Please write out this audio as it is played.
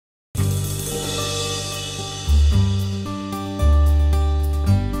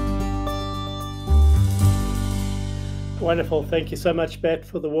Wonderful. Thank you so much, Bet,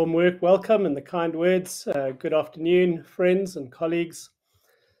 for the warm welcome and the kind words. Good afternoon, friends and colleagues,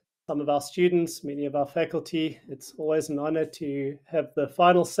 some of our students, many of our faculty. It's always an honor to have the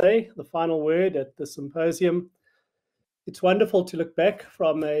final say, the final word at the symposium. It's wonderful to look back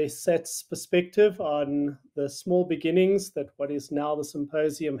from a SETS perspective on the small beginnings that what is now the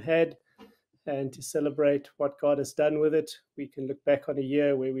symposium had, and to celebrate what God has done with it. We can look back on a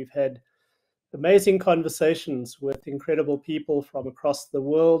year where we've had amazing conversations with incredible people from across the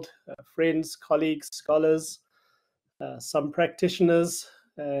world, friends, colleagues, scholars, some practitioners.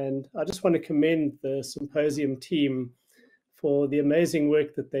 And I just want to commend the symposium team for the amazing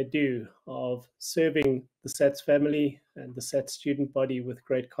work that they do of serving the SATS family and the SATS student body with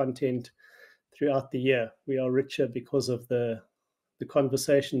great content throughout the year. We are richer because of the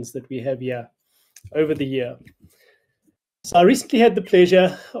conversations that we have here over the year. So I recently had the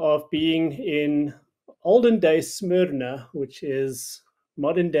pleasure of being in olden day Smyrna, which is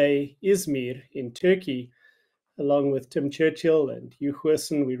modern day Izmir in Turkey, along with Tim Churchill and Hugh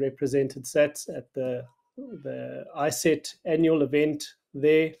Huerson. We represented SATS at the ISET annual event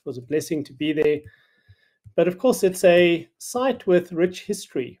there. It was a blessing to be there. But of course, it's a site with rich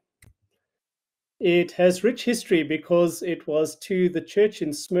history. It has rich history because it was to the church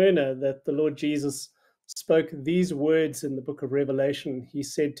in Smyrna that the Lord Jesus spoke these words in the book of Revelation. He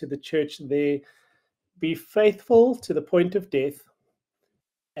said to the church there, "Be faithful to the point of death,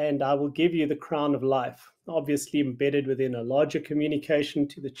 and I will give you the crown of life." Obviously embedded within a larger communication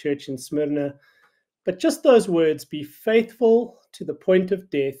to the church in Smyrna. But just those words, "Be faithful to the point of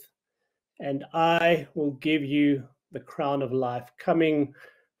death, and I will give you the crown of life," coming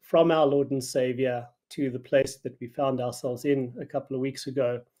from our Lord and Savior to the place that we found ourselves in a couple of weeks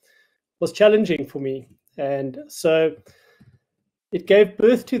ago, was challenging for me. And so it gave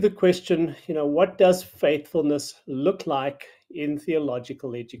birth to the question, what does faithfulness look like in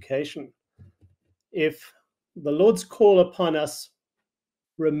theological education? If the Lord's call upon us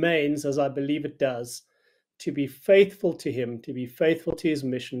remains, as I believe it does, to be faithful to him, to be faithful to his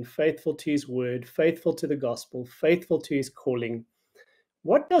mission, faithful to his word, faithful to the gospel, faithful to his calling,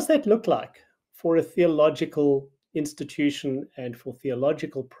 what does that look like for a theological institution and for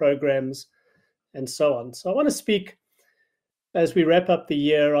theological programs and so on? So I want to speak, as we wrap up the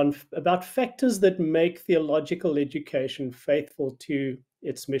year, about factors that make theological education faithful to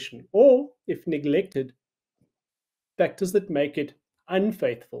its mission, or, if neglected, factors that make it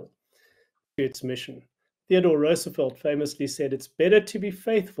unfaithful to its mission. Theodore Roosevelt famously said, "It's better to be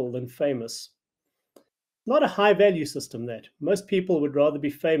faithful than famous." Not a high value system, that. Most people would rather be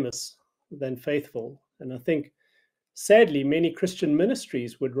famous than faithful. And I think, sadly, many Christian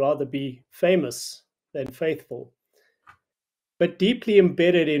ministries would rather be famous than faithful. But deeply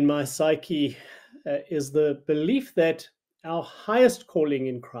embedded in my psyche is the belief that our highest calling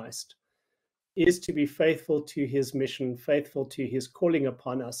in Christ is to be faithful to his mission, faithful to his calling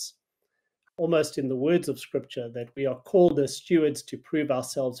upon us, almost in the words of Scripture, that we are called as stewards to prove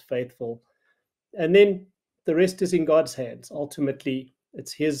ourselves faithful. And then the rest is in God's hands. Ultimately,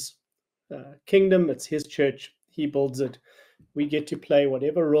 it's his kingdom, it's his church. He builds it. We get to play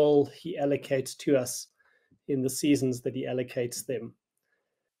whatever role he allocates to us in the seasons that he allocates them.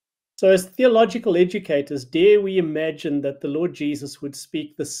 So as theological educators, dare we imagine that the Lord Jesus would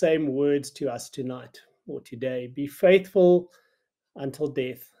speak the same words to us tonight or today: "Be faithful until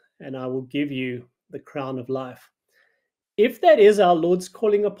death, and I will give you the crown of life." If that is our Lord's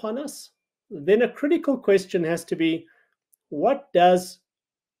calling upon us, then a critical question has to be, what does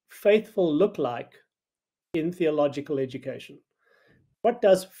faithful look like in theological education? What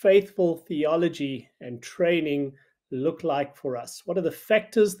does faithful theology and training look like for us? What are the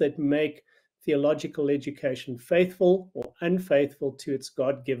factors that make theological education faithful or unfaithful to its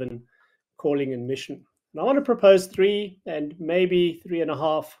God-given calling and mission? And I want to propose 3 and maybe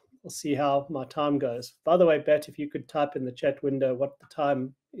 3.5. We'll see how my time goes. By the way, Bet, if you could type in the chat window what the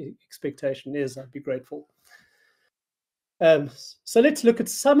time expectation is, I'd be grateful. So let's look at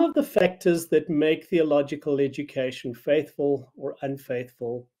some of the factors that make theological education faithful or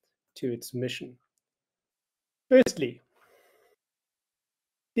unfaithful to its mission. Firstly,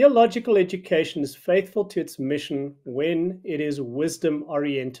 theological education is faithful to its mission when it is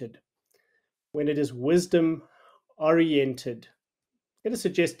wisdom-oriented. When it is wisdom-oriented. I'm going to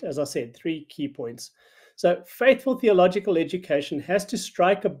suggest, as I said, 3 key points. So faithful theological education has to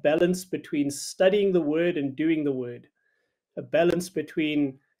strike a balance between studying the word and doing the word. A balance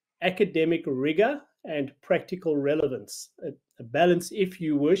between academic rigor and practical relevance, a balance, if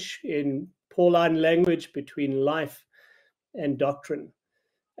you wish, in Pauline language, between life and doctrine.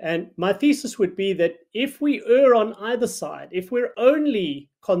 And my thesis would be that if we err on either side, if we're only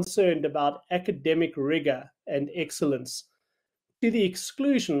concerned about academic rigor and excellence to the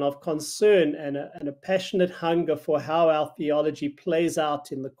exclusion of concern and a passionate hunger for how our theology plays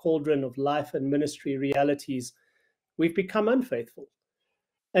out in the cauldron of life and ministry realities, we've become unfaithful.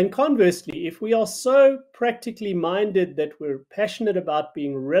 And conversely, if we are so practically minded that we're passionate about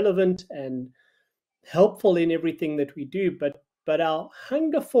being relevant and helpful in everything that we do, but our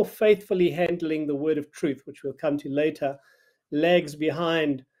hunger for faithfully handling the word of truth, which we'll come to later, lags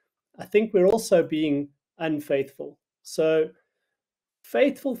behind, I think we're also being unfaithful. So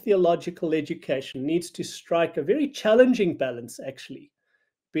faithful theological education needs to strike a very challenging balance, actually,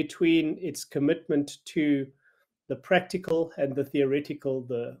 between its commitment to the practical and the theoretical,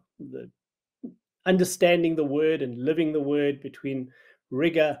 the understanding the word and living the word, between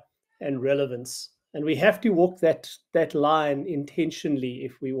rigor and relevance. And we have to walk that line intentionally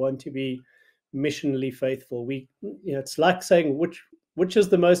if we want to be missionally faithful. It's like saying which is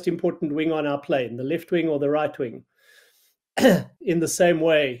the most important wing on our plane, the left wing or the right wing? In the same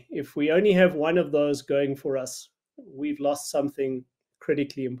way, if we only have one of those going for us, we've lost something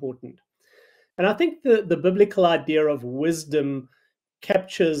critically important. And I think the biblical idea of wisdom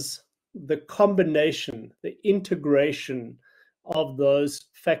captures the combination, the integration of those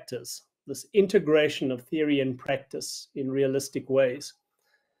factors, this integration of theory and practice in realistic ways.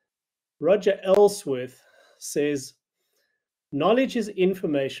 Roger Ellsworth says, knowledge is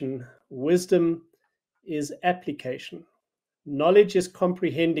information, wisdom is application. Knowledge is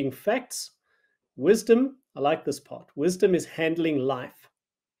comprehending facts. Wisdom, I like this part, wisdom is handling life.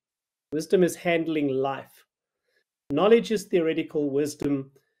 Wisdom is handling life. Knowledge is theoretical, wisdom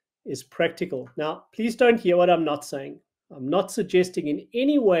is practical. Now, please don't hear what I'm not saying. I'm not suggesting in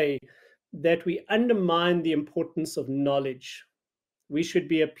any way that we undermine the importance of knowledge. We should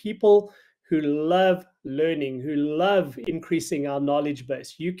be a people who love learning, who love increasing our knowledge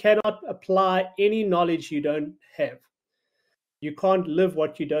base. You cannot apply any knowledge you don't have. You can't live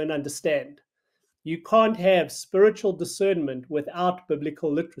what you don't understand. You can't have spiritual discernment without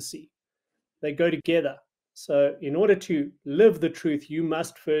biblical literacy. They go together. So in order to live the truth, you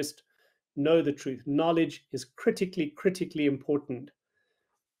must first know the truth. Knowledge is critically important.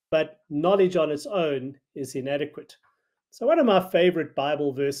 But knowledge on its own is inadequate. So one of my favorite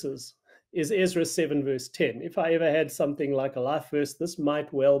Bible verses is Ezra 7 verse 10. If I ever had something like a life verse, this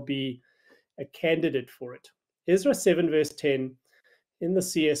might well be a candidate for it. Ezra 7 verse 10 in the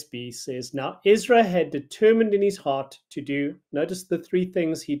CSB says, now Ezra had determined in his heart to do, notice the three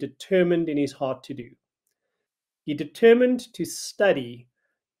things he determined in his heart to do. He determined to study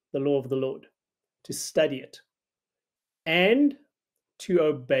the law of the Lord, to study it, and to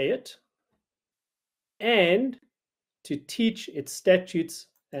obey it, and to teach its statutes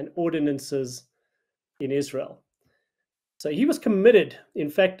and ordinances in Israel. So he was committed. In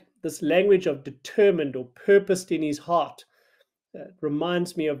fact, this language of determined or purposed in his heart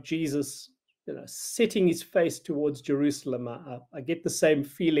reminds me of Jesus, setting his face towards Jerusalem. I get the same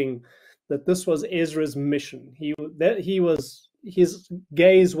feeling that this was Ezra's mission. His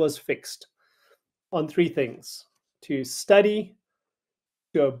gaze was fixed on three things: to study,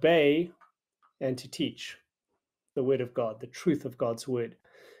 to obey, and to teach the word of God, the truth of God's word.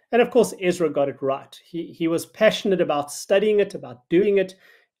 And of course, Ezra got it right. He was passionate about studying it, about doing it,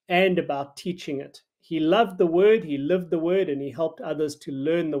 and about teaching it. He loved the word, he lived the word, and he helped others to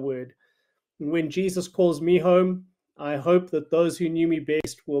learn the word. And when Jesus calls me home, I hope that those who knew me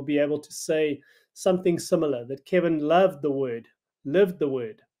best will be able to say something similar, that Kevin loved the word, lived the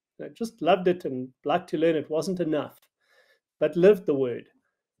word. Just loved it and liked to learn it wasn't enough, but lived the word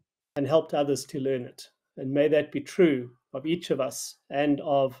and helped others to learn it. And may that be true of each of us and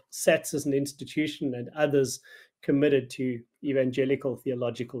of SATS as an institution and others committed to evangelical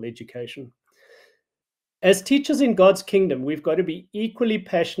theological education. As teachers in God's kingdom, we've got to be equally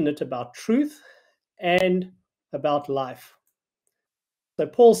passionate about truth and about life. So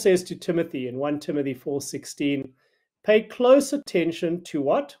Paul says to Timothy in 1 Timothy 4:16, pay close attention to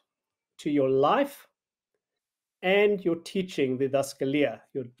what? To your life and your teaching, the didaskalia.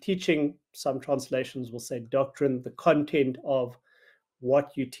 Your teaching, some translations will say doctrine, the content of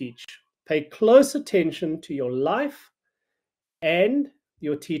what you teach. Pay close attention to your life and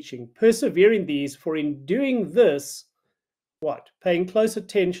your teaching. Persevere in these, for in doing this, what? Paying close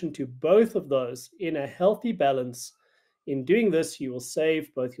attention to both of those in a healthy balance. In doing this, you will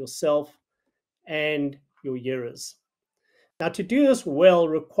save both yourself and your hearers. Now, to do this well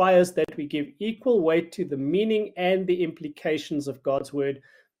requires that we give equal weight to the meaning and the implications of God's word,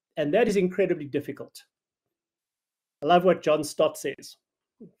 and that is incredibly difficult. I love what John Stott says.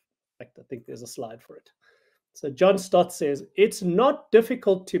 In fact, I think there's a slide for it. So John Stott says, it's not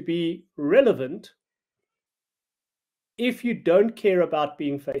difficult to be relevant if you don't care about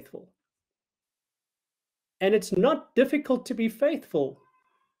being faithful. And it's not difficult to be faithful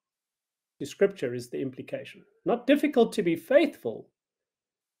to Scripture is the implication. Not difficult to be faithful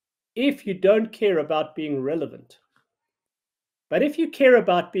if you don't care about being relevant. But if you care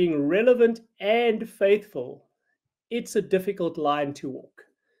about being relevant and faithful, it's a difficult line to walk.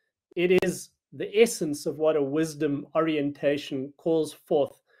 It is the essence of what a wisdom orientation calls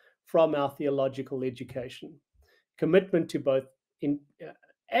forth from our theological education. Commitment to both,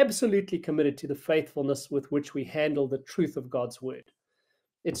 absolutely committed to the faithfulness with which we handle the truth of God's word.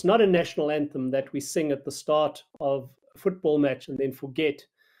 It's not a national anthem that we sing at the start of a football match and then forget.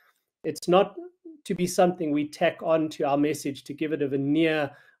 It's not to be something we tack on to our message to give it a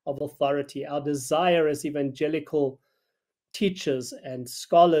veneer of authority. Our desire as evangelical teachers and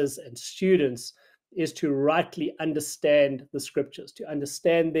scholars and students is to rightly understand the scriptures, to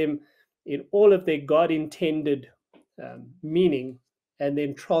understand them in all of their God-intended meaning, and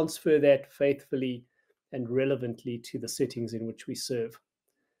then transfer that faithfully and relevantly to the settings in which we serve.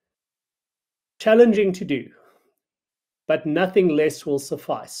 Challenging to do, but nothing less will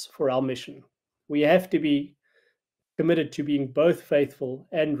suffice for our mission. We have to be committed to being both faithful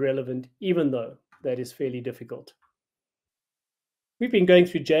and relevant, even though that is fairly difficult. We've been going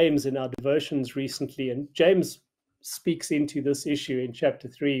through James in our devotions recently, and James speaks into this issue in chapter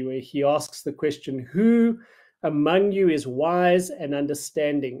 3, where he asks the question, who among you is wise and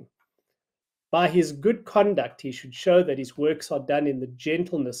understanding? By his good conduct, he should show that his works are done in the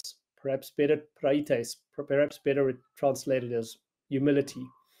gentleness, perhaps better praites, perhaps better translated as humility,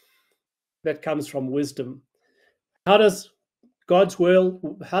 that comes from wisdom. How does God's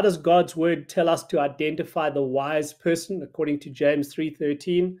word tell us to identify the wise person according to James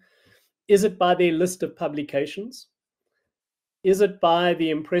 3:13? Is it by their list of publications? Is it by the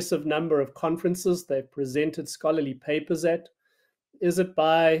impressive number of conferences they've presented scholarly papers at? Is it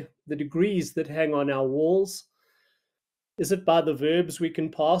by the degrees that hang on our walls? Is it by the verbs we can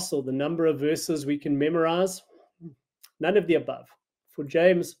pass or the number of verses we can memorize? None of the above. For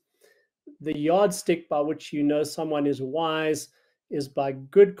James, the yardstick by which you know someone is wise is by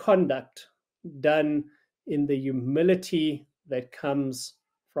good conduct done in the humility that comes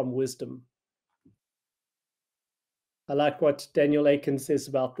from wisdom. I like what Daniel Aiken says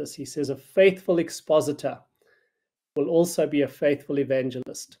about this. He says, a faithful expositor will also be a faithful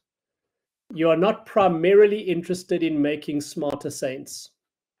evangelist. You are not primarily interested in making smarter saints.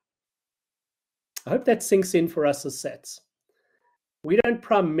 I hope that sinks in for us as Sats. We don't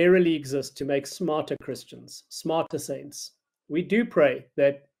primarily exist to make smarter Christians, smarter saints. We do pray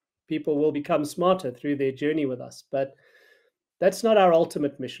that people will become smarter through their journey with us, but that's not our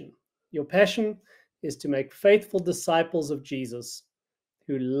ultimate mission. Your passion is to make faithful disciples of Jesus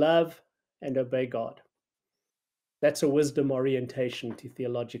who love and obey God. That's a wisdom orientation to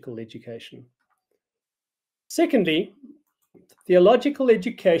theological education. Secondly, theological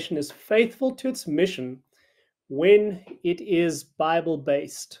education is faithful to its mission when it is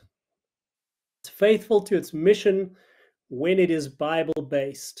Bible-based. It's faithful to its mission when it is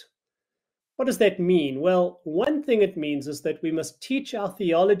Bible-based. What does that mean? Well, one thing it means is that we must teach our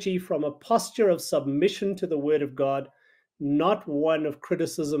theology from a posture of submission to the Word of God, not one of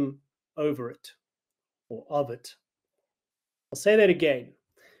criticism over it or of it. I'll say that again.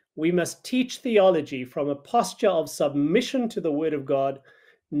 We must teach theology from a posture of submission to the Word of God,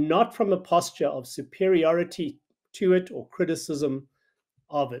 not from a posture of superiority to it or criticism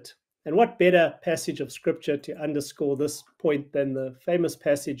of it. And what better passage of Scripture to underscore this point than the famous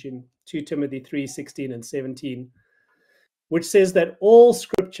passage in 2 Timothy 3:16 and 17, which says that all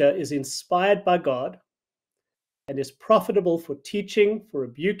Scripture is inspired by God and is profitable for teaching, for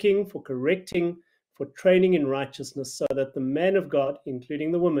rebuking, for correcting, for training in righteousness, so that the man of God,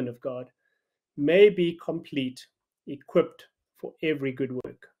 including the woman of God, may be complete, equipped for every good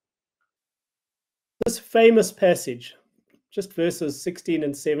work. This famous passage, just verses 16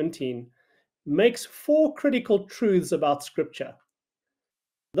 and 17, makes 4 critical truths about Scripture.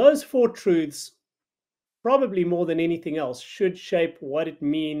 Those 4 truths, probably more than anything else, should shape what it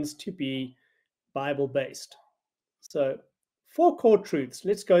means to be Bible-based. So, 4 core truths.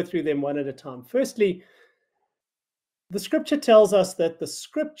 Let's go through them one at a time. Firstly, the Scripture tells us that the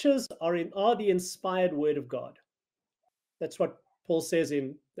Scriptures are the inspired Word of God. That's what Paul says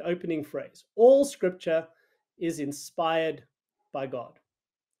in the opening phrase. All Scripture is inspired by God.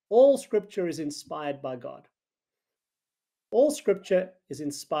 All Scripture is inspired by God. All Scripture is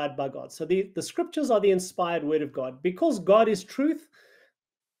inspired by God. So the Scriptures are the inspired Word of God. Because God is truth,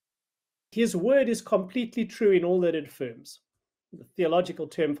 his word is completely true in all that it affirms. The theological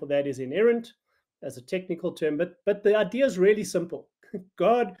term for that is inerrant as a technical term, but the idea is really simple.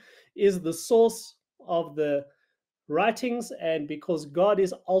 God is the source of the writings, and because God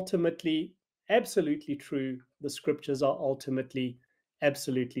is ultimately absolutely true, the scriptures are ultimately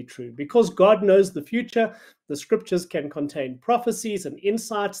absolutely true. Because God knows the future, the scriptures can contain prophecies and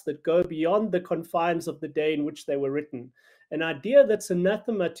insights that go beyond the confines of the day in which they were written. An idea that's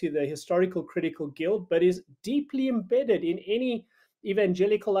anathema to the historical critical guild, but is deeply embedded in any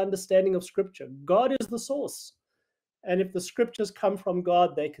evangelical understanding of scripture. God is the source. And if the scriptures come from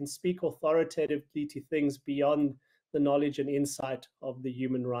God, they can speak authoritatively to things beyond the knowledge and insight of the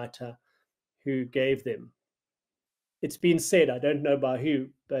human writer who gave them. It's been said, I don't know by who,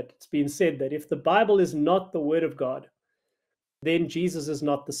 but it's been said that if the Bible is not the word of God, then Jesus is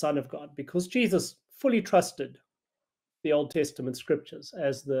not the Son of God, because Jesus fully trusted the Old Testament scriptures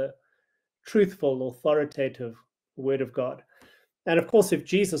as the truthful, authoritative word of God. And of course, if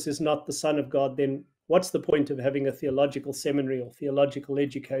Jesus is not the Son of God, then what's the point of having a theological seminary or theological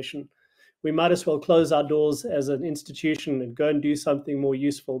education? We might as well close our doors as an institution and go and do something more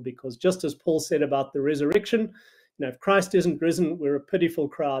useful, because just as Paul said about the resurrection, if Christ isn't risen, we're a pitiful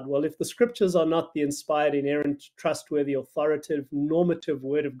crowd. Well, if the scriptures are not the inspired, inerrant, trustworthy, authoritative, normative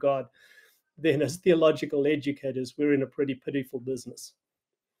word of God, then as theological educators, we're in a pretty pitiful business.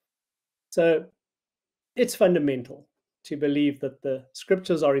 So it's fundamental to believe that the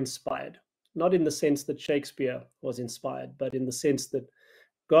scriptures are inspired, not in the sense that Shakespeare was inspired, but in the sense that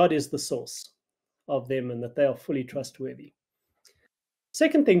God is the source of them and that they are fully trustworthy.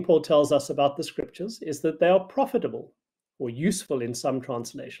 Second thing Paul tells us about the scriptures is that they are profitable or useful in some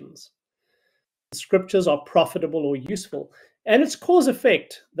translations. The scriptures are profitable or useful, and it's cause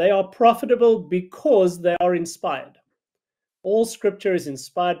effect. They are profitable because they are inspired. All scripture is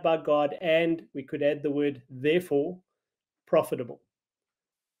inspired by God, and we could add the word therefore, profitable.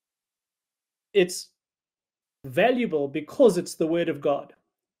 It's valuable because it's the word of God,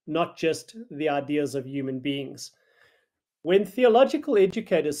 not just the ideas of human beings. When theological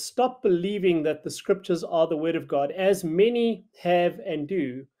educators stop believing that the scriptures are the word of God, as many have and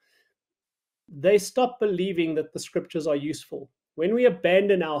do, they stop believing that the scriptures are useful. When we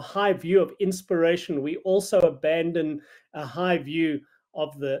abandon our high view of inspiration, we also abandon a high view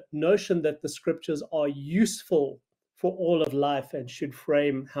of the notion that the scriptures are useful for all of life and should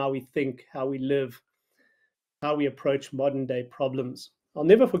frame how we think, how we live, how we approach modern day problems. I'll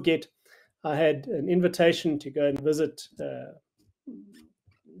never forget, I had an invitation to go and visit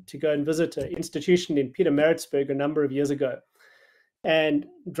an institution in Pietermaritzburg a number of years ago. And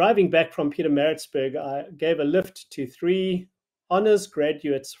driving back from Pietermaritzburg, I gave a lift to 3 honors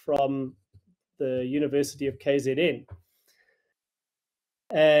graduates from the University of KZN.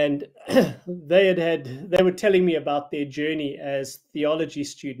 And they were telling me about their journey as theology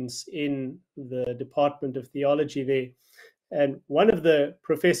students in the Department of Theology there. And one of the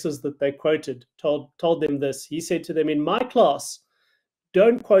professors that they quoted told them this. He said to them, in my class,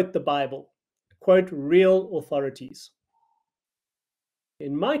 don't quote the Bible, quote real authorities.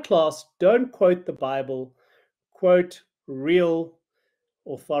 In my class, don't quote the Bible, quote real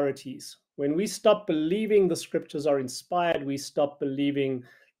authorities. When we stop believing the scriptures are inspired, we stop believing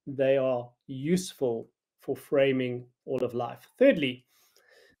they are useful for framing all of life. Thirdly,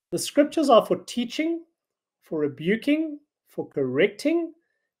 the scriptures are for teaching, for rebuking, for correcting,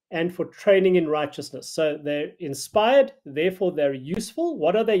 and for training in righteousness. So they're inspired, therefore they're useful.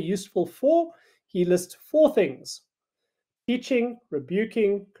 What are they useful for? He lists 4 things: teaching,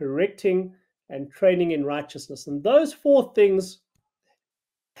 rebuking, correcting, and training in righteousness. And those 4 things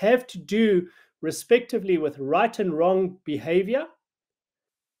have to do respectively with right and wrong behavior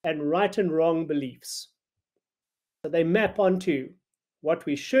and right and wrong beliefs. So they map onto what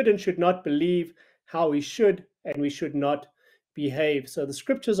we should and should not believe, how we should and we should not behave. So the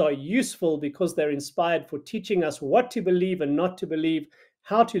scriptures are useful because they're inspired for teaching us what to believe and not to believe,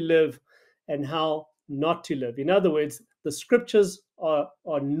 how to live and how not to live. In other words, the scriptures are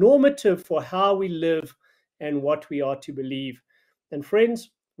normative for how we live and what we are to believe. And friends,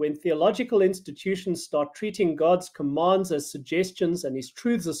 when theological institutions start treating God's commands as suggestions and his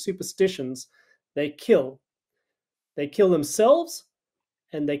truths as superstitions, they kill. They kill themselves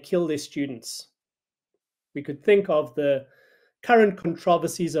and they kill their students. We could think of the current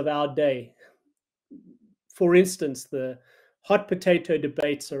controversies of our day. For instance, the hot potato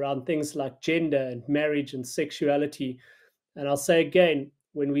debates around things like gender and marriage and sexuality. And I'll say again,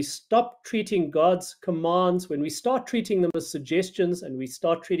 when we stop treating God's commands, when we start treating them as suggestions and we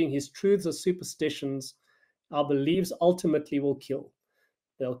start treating his truths as superstitions, our beliefs ultimately will kill.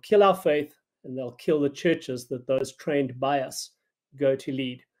 They'll kill our faith, and they'll kill the churches that those trained by us go to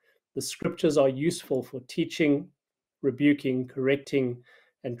lead. The scriptures are useful for teaching, rebuking, correcting,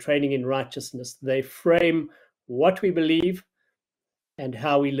 and training in righteousness. They frame what we believe and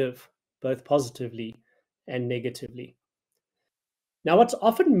how we live, both positively and negatively. Now, what's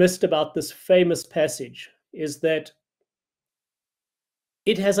often missed about this famous passage is that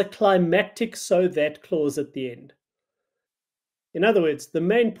it has a climactic so that clause at the end. In other words, the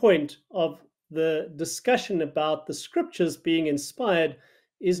main point of the discussion about the scriptures being inspired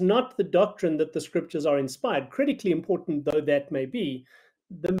is not the doctrine that the scriptures are inspired, critically important though that may be.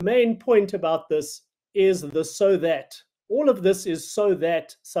 The main point about this is the so that. All of this is so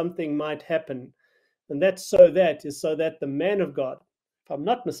that something might happen. And that so that is so that the man of God, if I'm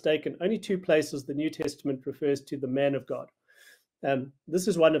not mistaken, only two places the New Testament refers to the man of God. This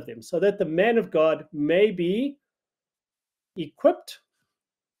is one of them. So that the man of God may be equipped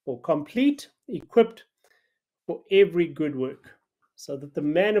or complete, equipped for every good work. So that the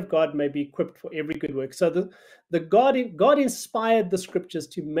man of God may be equipped for every good work. So God inspired the scriptures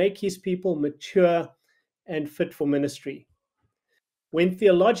to make his people mature and fit for ministry. When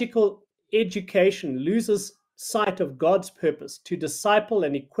theological education loses sight of God's purpose to disciple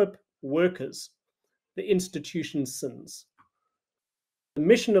and equip workers, the institution sins. The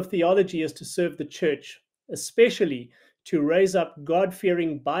mission of theology is to serve the church, especially to raise up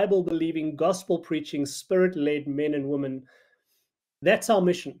God-fearing, Bible-believing, gospel-preaching, spirit-led men and women. That's our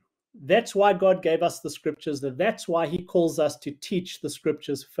mission. That's why God gave us the scriptures. That's why he calls us to teach the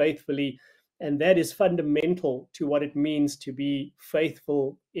scriptures faithfully. And that is fundamental to what it means to be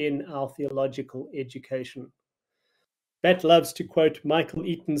faithful in our theological education. Bat loves to quote Michael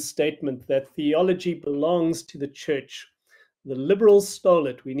Eaton's statement that theology belongs to the church. The liberals stole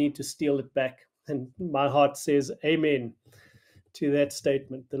it. We need to steal it back. And my heart says amen to that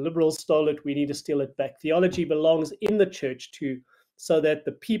statement. The liberals stole it. We need to steal it back. Theology belongs in the church so that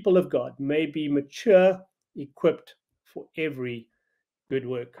the people of God may be mature, equipped for every good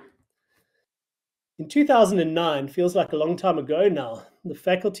work. In 2009, feels like a long time ago now, the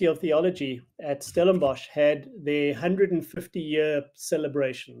Faculty of Theology at Stellenbosch had their 150-year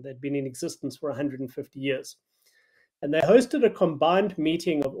celebration. They'd been in existence for 150 years. And they hosted a combined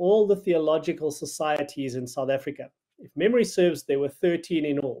meeting of all the theological societies in South Africa. If memory serves, there were 13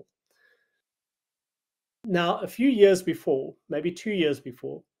 in all. Now, a few years before, maybe 2 years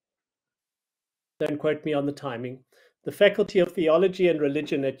before, don't quote me on the timing, the Faculty of Theology and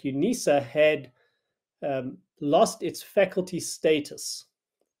Religion at UNISA had lost its faculty status.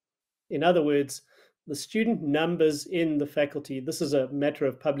 In other words, the student numbers in the faculty, this is a matter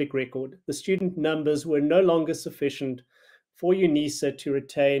of public record, the student numbers were no longer sufficient for UNISA to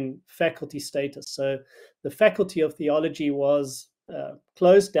retain faculty status. So the Faculty of Theology was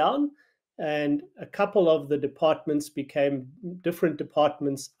closed down, and a couple of the departments became different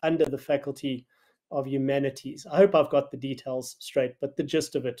departments under the Faculty of Humanities. I hope I've got the details straight, but the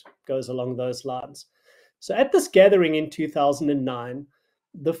gist of it goes along those lines. So at this gathering in 2009,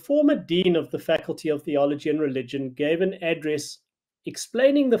 the former dean of the Faculty of Theology and Religion gave an address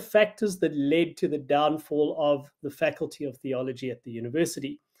explaining the factors that led to the downfall of the Faculty of Theology at the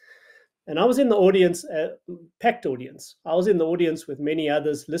university. And I was in the audience, packed audience. I was in the audience with many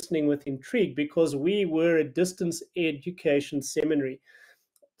others listening with intrigue because we were a distance education seminary,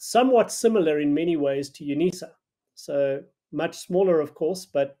 somewhat similar in many ways to UNISA. So much smaller, of course,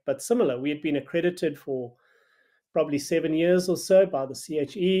 but similar. We had been accredited for probably 7 years or so by the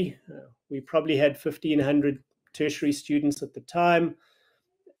CHE. We probably had 1,500 tertiary students at the time.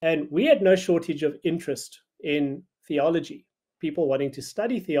 And we had no shortage of interest in theology, people wanting to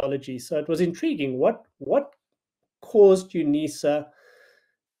study theology. So it was intriguing. What caused UNISA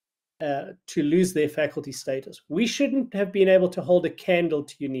to lose their faculty status? We shouldn't have been able to hold a candle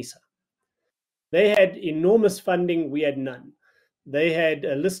to UNISA. They had enormous funding, we had none. They had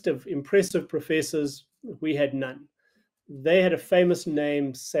a list of impressive professors, we had none. They had a famous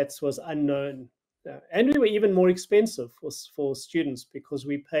name, SATS was unknown. And we were even more expensive for students because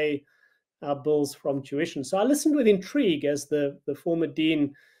we pay our bills from tuition. So I listened with intrigue as the former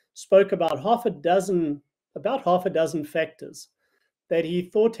dean spoke about half a dozen factors that he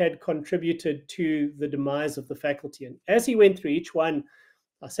thought had contributed to the demise of the faculty. And as he went through each one,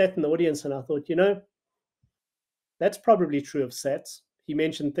 I sat in the audience and I thought, that's probably true of SATS. He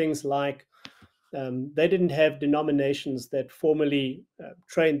mentioned things like they didn't have denominations that formally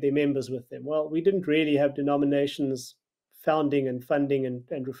trained their members with them. Well, we didn't really have denominations founding and funding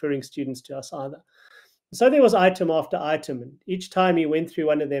and referring students to us either. So there was item after item. And each time he went through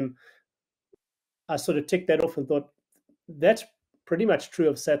one of them, I sort of ticked that off and thought, that's pretty much true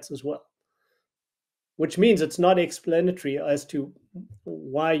of sets as well, which means it's not explanatory as to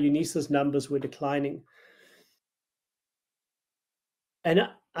why Eunice's numbers were declining. And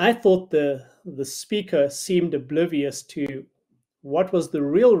I thought the speaker seemed oblivious to what was the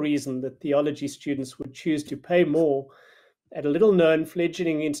real reason that theology students would choose to pay more at a little-known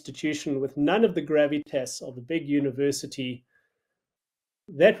fledgling institution with none of the gravitas of a big university.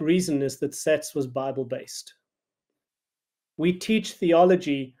 That reason is that SATS was Bible-based. We teach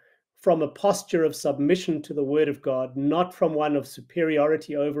theology from a posture of submission to the Word of God, not from one of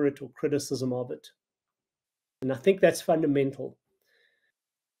superiority over it or criticism of it. And I think that's fundamental.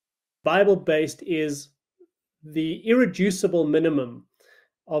 Bible-based is the irreducible minimum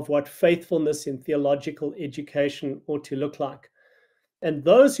of what faithfulness in theological education ought to look like. And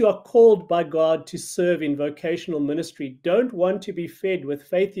those who are called by God to serve in vocational ministry don't want to be fed with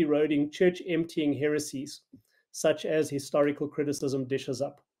faith-eroding, church-emptying heresies, such as historical criticism dishes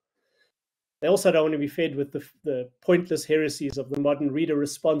up. They also don't want to be fed with the pointless heresies of the modern reader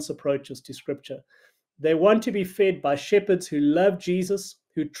response approaches to Scripture. They want to be fed by shepherds who love Jesus,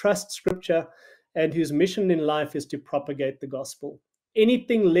 who trust Scripture, and whose mission in life is to propagate the gospel.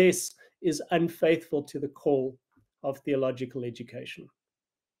 Anything less is unfaithful to the call of theological education.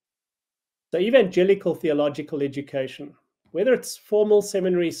 So evangelical theological education, whether it's formal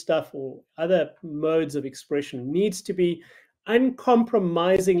seminary stuff or other modes of expression, needs to be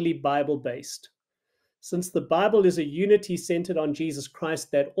uncompromisingly Bible-based. Since the Bible is a unity centered on Jesus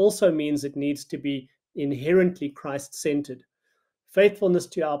Christ, that also means it needs to be inherently Christ-centered. Faithfulness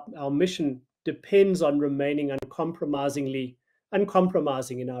to our mission depends on remaining uncompromising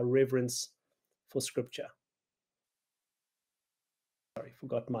in our reverence for Scripture. Sorry,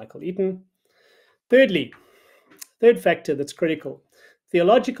 forgot Michael Eaton. Thirdly, third factor that's critical,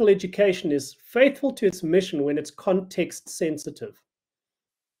 theological education is faithful to its mission when it's context sensitive.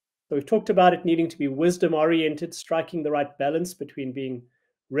 So we've talked about it needing to be wisdom oriented, striking the right balance between being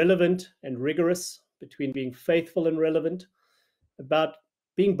relevant and rigorous, between being faithful and relevant, about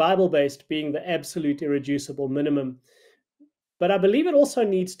being Bible-based being the absolute irreducible minimum. But I believe it also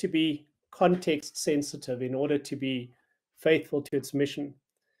needs to be context sensitive in order to be faithful to its mission.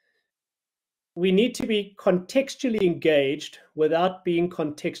 We need to be contextually engaged without being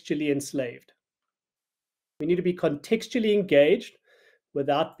contextually enslaved. We need to be contextually engaged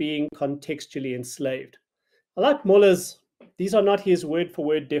without being contextually enslaved. I like Muller's, these are not his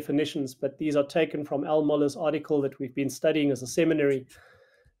word-for-word definitions, but these are taken from Al Muller's article that we've been studying as a seminary.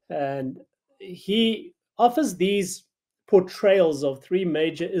 And he offers these portrayals of three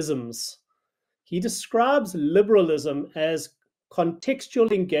major isms. He describes liberalism as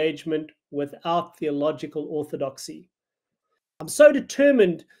contextual engagement without theological orthodoxy. I'm so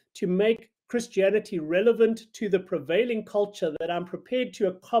determined to make Christianity relevant to the prevailing culture that I'm prepared to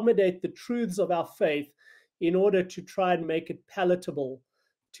accommodate the truths of our faith in order to try and make it palatable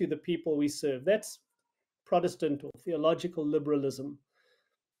to the people we serve. That's Protestant or theological liberalism.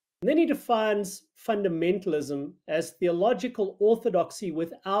 And then he defines fundamentalism as theological orthodoxy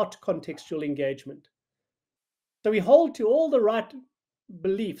without contextual engagement. So we hold to all the right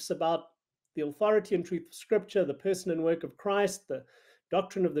beliefs about the authority and truth of Scripture, the person and work of Christ, the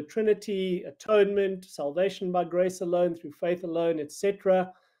doctrine of the Trinity, atonement, salvation by grace alone, through faith alone,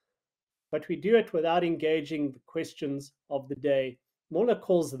 etc. But we do it without engaging the questions of the day. Muller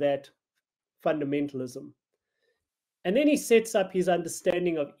calls that fundamentalism. And then he sets up his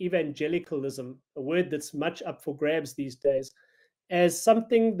understanding of evangelicalism, a word that's much up for grabs these days, as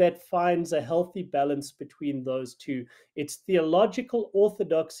something that finds a healthy balance between those two. It's theological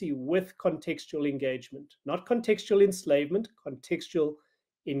orthodoxy with contextual engagement, not contextual enslavement, contextual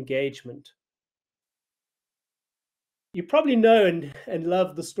engagement. You probably know and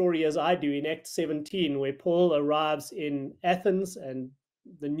love the story as I do in Acts 17, where Paul arrives in Athens and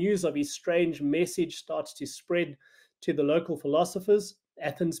the news of his strange message starts to spread to the local philosophers,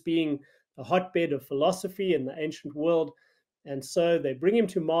 Athens being a hotbed of philosophy in the ancient world. And so they bring him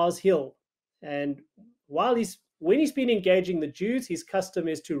to Mars Hill. And when he's been engaging the Jews, his custom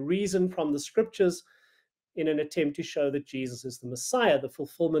is to reason from the Scriptures in an attempt to show that Jesus is the Messiah, the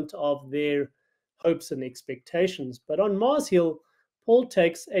fulfillment of their hopes and expectations. But on Mars Hill, Paul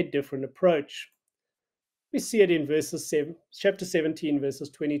takes a different approach. We see it in chapter 17,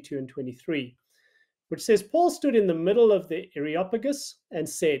 verses 22 and 23, which says, Paul stood in the middle of the Areopagus and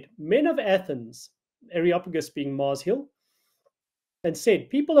said, Men of Athens, Areopagus being Mars Hill, and said,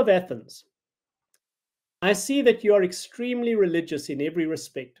 People of Athens, I see that you are extremely religious in every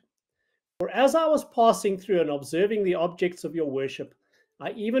respect. For as I was passing through and observing the objects of your worship,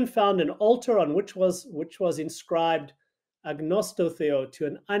 I even found an altar on which was inscribed, agnostotheo, to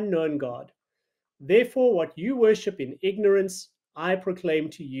an unknown God. Therefore, what you worship in ignorance, I proclaim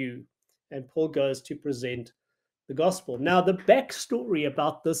to you. And Paul goes to present the gospel. Now, the backstory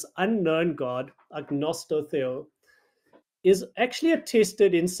about this unknown God, agnostotheo, is actually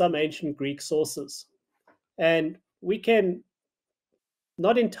attested in some ancient Greek sources. And we can,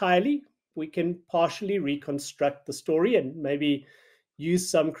 not entirely, we can partially reconstruct the story and maybe use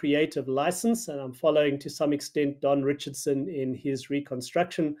some creative license. And I'm following to some extent Don Richardson in his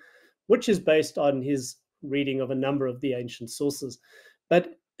reconstruction, which is based on his reading of a number of the ancient sources.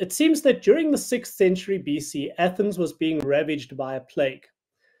 But it seems that during the 6th century BC, Athens was being ravaged by a plague.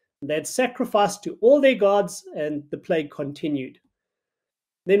 They had sacrificed to all their gods, and the plague continued.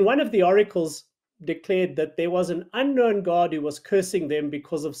 Then one of the oracles declared that there was an unknown God who was cursing them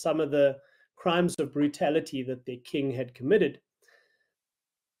because of some of the crimes of brutality that their king had committed.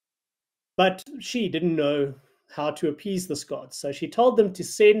 But she didn't know how to appease this god. So she told them to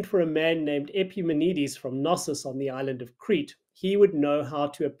send for a man named Epimenides from Knossos on the island of Crete. He would know how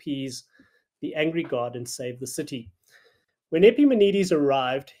to appease the angry god and save the city. When Epimenides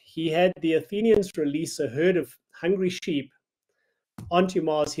arrived, he had the Athenians release a herd of hungry sheep onto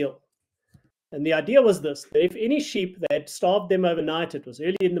Mars Hill. And the idea was this, that if any sheep, they had starved them overnight, it was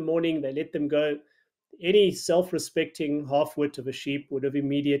early in the morning, they let them go, any self-respecting half-wit of a sheep would have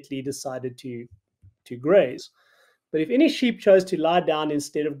immediately decided to graze. But if any sheep chose to lie down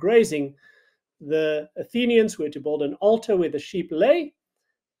instead of grazing, the Athenians were to build an altar where the sheep lay,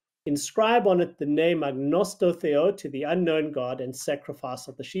 inscribe on it the name agnostotheo, to the unknown God, and sacrifice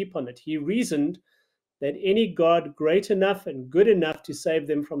of the sheep on it. He reasoned that any God great enough and good enough to save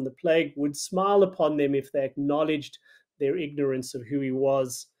them from the plague would smile upon them if they acknowledged their ignorance of who he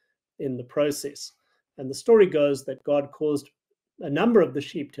was in the process. And the story goes that God caused a number of the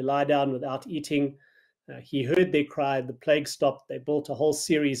sheep to lie down without eating. He heard their cry, the plague stopped. They built a whole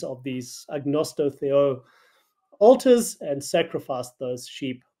series of these agnostotheo altars and sacrificed those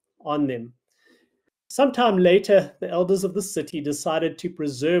sheep on them. Sometime later, the elders of the city decided to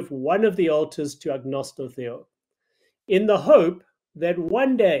preserve one of the altars to agnostotheo, in the hope that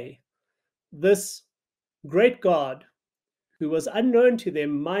one day this great God, who was unknown to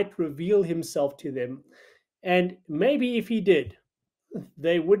them, might reveal himself to them. And maybe if he did,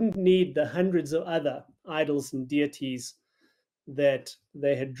 they wouldn't need the hundreds of other idols and deities that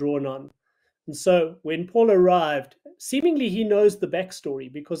they had drawn on. And so when Paul arrived, seemingly he knows the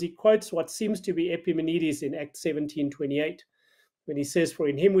backstory because he quotes what seems to be Epimenides in Acts 17:28, when he says, "For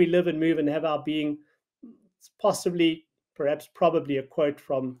in him we live and move and have our being." It's possibly, perhaps probably a quote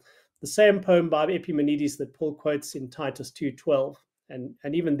from the same poem by Epimenides that Paul quotes in Titus 2:12, and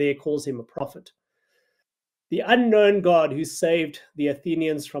even there calls him a prophet. The unknown God who saved the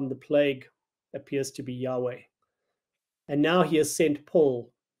Athenians from the plague appears to be Yahweh. And now he has sent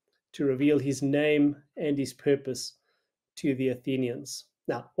Paul to reveal his name and his purpose to the Athenians.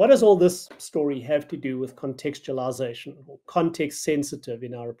 Now, what does all this story have to do with contextualization, or context sensitive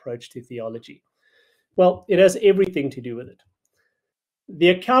in our approach to theology? Well, it has everything to do with it. The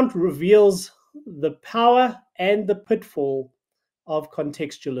account reveals the power and the pitfall of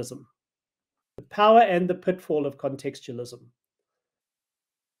contextualism. The power and the pitfall of contextualism.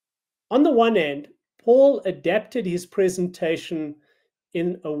 On the one hand, Paul adapted his presentation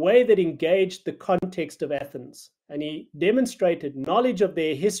in a way that engaged the context of Athens, and he demonstrated knowledge of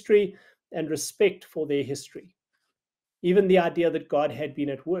their history and respect for their history. Even the idea that God had been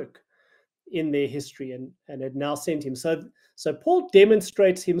at work in their history and had now sent him. So Paul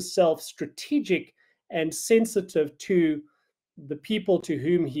demonstrates himself strategic and sensitive to the people to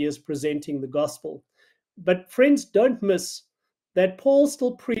whom he is presenting the gospel. But friends, don't miss that Paul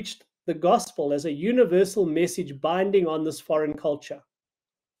still preached the gospel as a universal message binding on this foreign culture.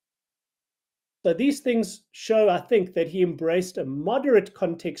 So these things show, I think, that he embraced a moderate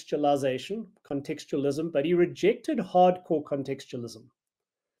contextualism, but he rejected hardcore contextualism.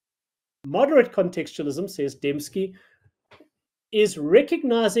 Moderate contextualism, says Dembski, is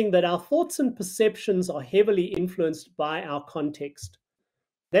recognizing that our thoughts and perceptions are heavily influenced by our context.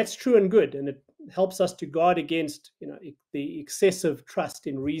 That's true and good, and it helps us to guard against, the excessive trust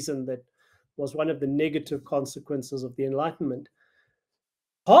in reason that was one of the negative consequences of the Enlightenment.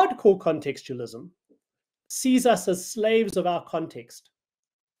 Hardcore contextualism sees us as slaves of our context.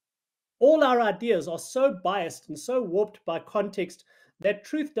 All our ideas are so biased and so warped by context that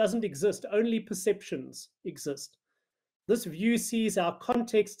truth doesn't exist, only perceptions exist. This view sees our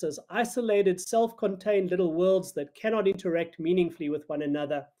contexts as isolated, self-contained little worlds that cannot interact meaningfully with one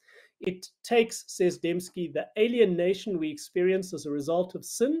another. It takes, says Dembski, the alienation we experience as a result of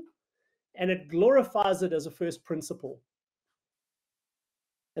sin, and it glorifies it as a first principle.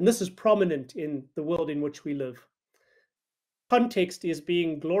 And this is prominent in the world in which we live. Context is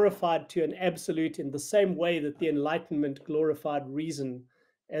being glorified to an absolute in the same way that the Enlightenment glorified reason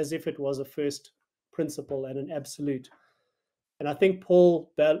as if it was a first principle and an absolute. And I think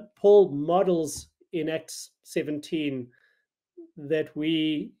Paul models in Acts 17 that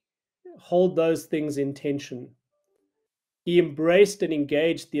we hold those things in tension. He embraced and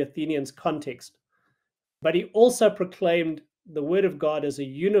engaged the Athenians' context, but he also proclaimed the word of God as a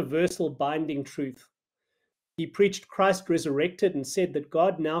universal binding truth. He preached Christ resurrected and said that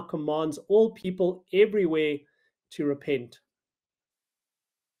God now commands all people everywhere to repent.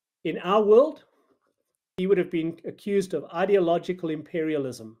 In our world, he would have been accused of ideological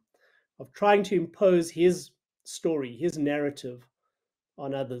imperialism, of trying to impose his story, his narrative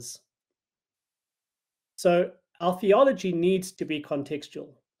on others. So our theology needs to be contextual.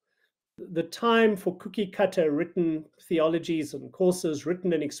 The time for cookie cutter written theologies and courses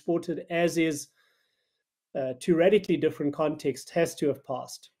written and exported as is to radically different contexts has to have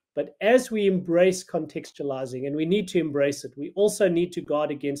passed. But as we embrace contextualizing, and we need to embrace it, we also need to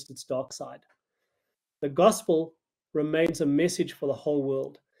guard against its dark side. The gospel remains a message for the whole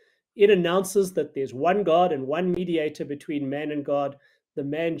world. It announces that there's one God and one mediator between man and God, the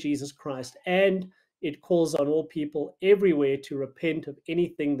man Jesus Christ, and it calls on all people everywhere to repent of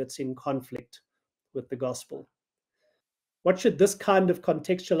anything that's in conflict with the gospel. What should this kind of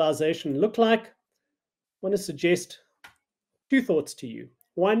contextualization look like? I want to suggest two thoughts to you.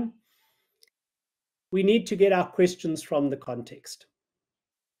 One, we need to get our questions from the context.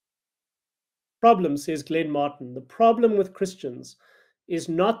 Problem, says Glenn Martin, the problem with Christians is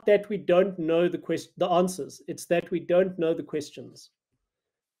not that we don't know the answers, it's that we don't know the questions.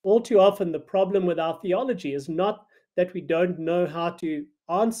 All too often, the problem with our theology is not that we don't know how to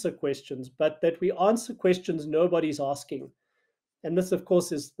answer questions, but that we answer questions nobody's asking. And this, of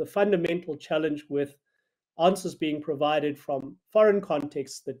course, is the fundamental challenge with answers being provided from foreign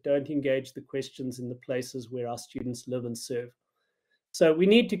contexts that don't engage the questions in the places where our students live and serve. So we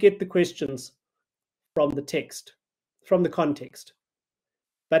need to get the questions from the text, from the context.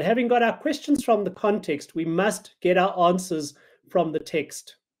 But having got our questions from the context, we must get our answers from the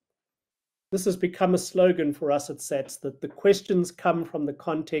text. This has become a slogan for us at SATS, that the questions come from the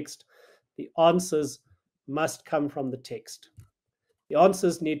context, the answers must come from the text. The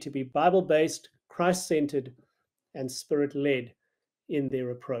answers need to be Bible-based, Christ-centered, and Spirit-led in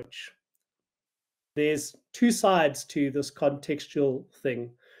their approach. There's two sides to this contextual thing.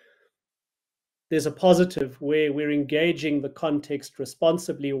 There's a positive where we're engaging the context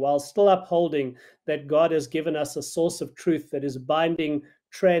responsibly while still upholding that God has given us a source of truth that is binding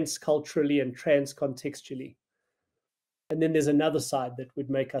transculturally and transcontextually. And then there's another side that would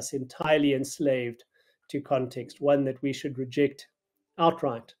make us entirely enslaved to context, one that we should reject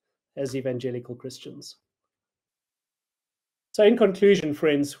outright as evangelical Christians. So in conclusion,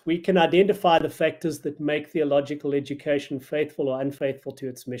 friends, we can identify the factors that make theological education faithful or unfaithful to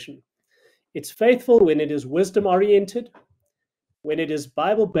its mission. It's faithful when it is wisdom-oriented, when it is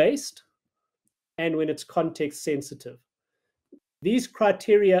Bible-based, and when it's context-sensitive. These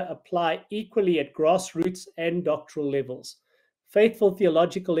criteria apply equally at grassroots and doctoral levels. Faithful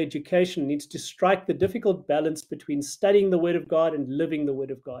theological education needs to strike the difficult balance between studying the Word of God and living the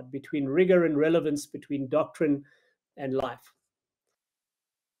Word of God, between rigor and relevance, between doctrine and life.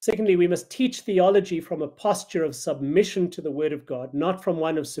 Secondly, we must teach theology from a posture of submission to the Word of God, not from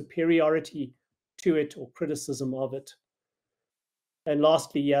one of superiority to it or criticism of it. And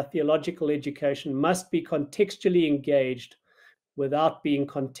lastly, theological education must be contextually engaged without being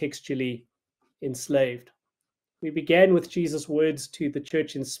contextually enslaved. We began with Jesus' words to the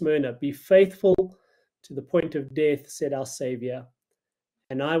church in Smyrna, "Be faithful to the point of death," said our Savior,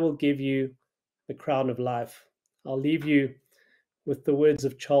 "and I will give you the crown of life." I'll leave you with the words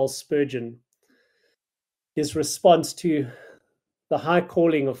of Charles Spurgeon, his response to the high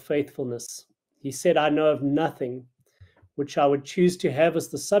calling of faithfulness. He said, "I know of nothing which I would choose to have as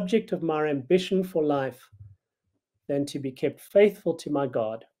the subject of my ambition for life than to be kept faithful to my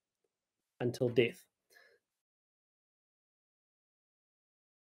God until death."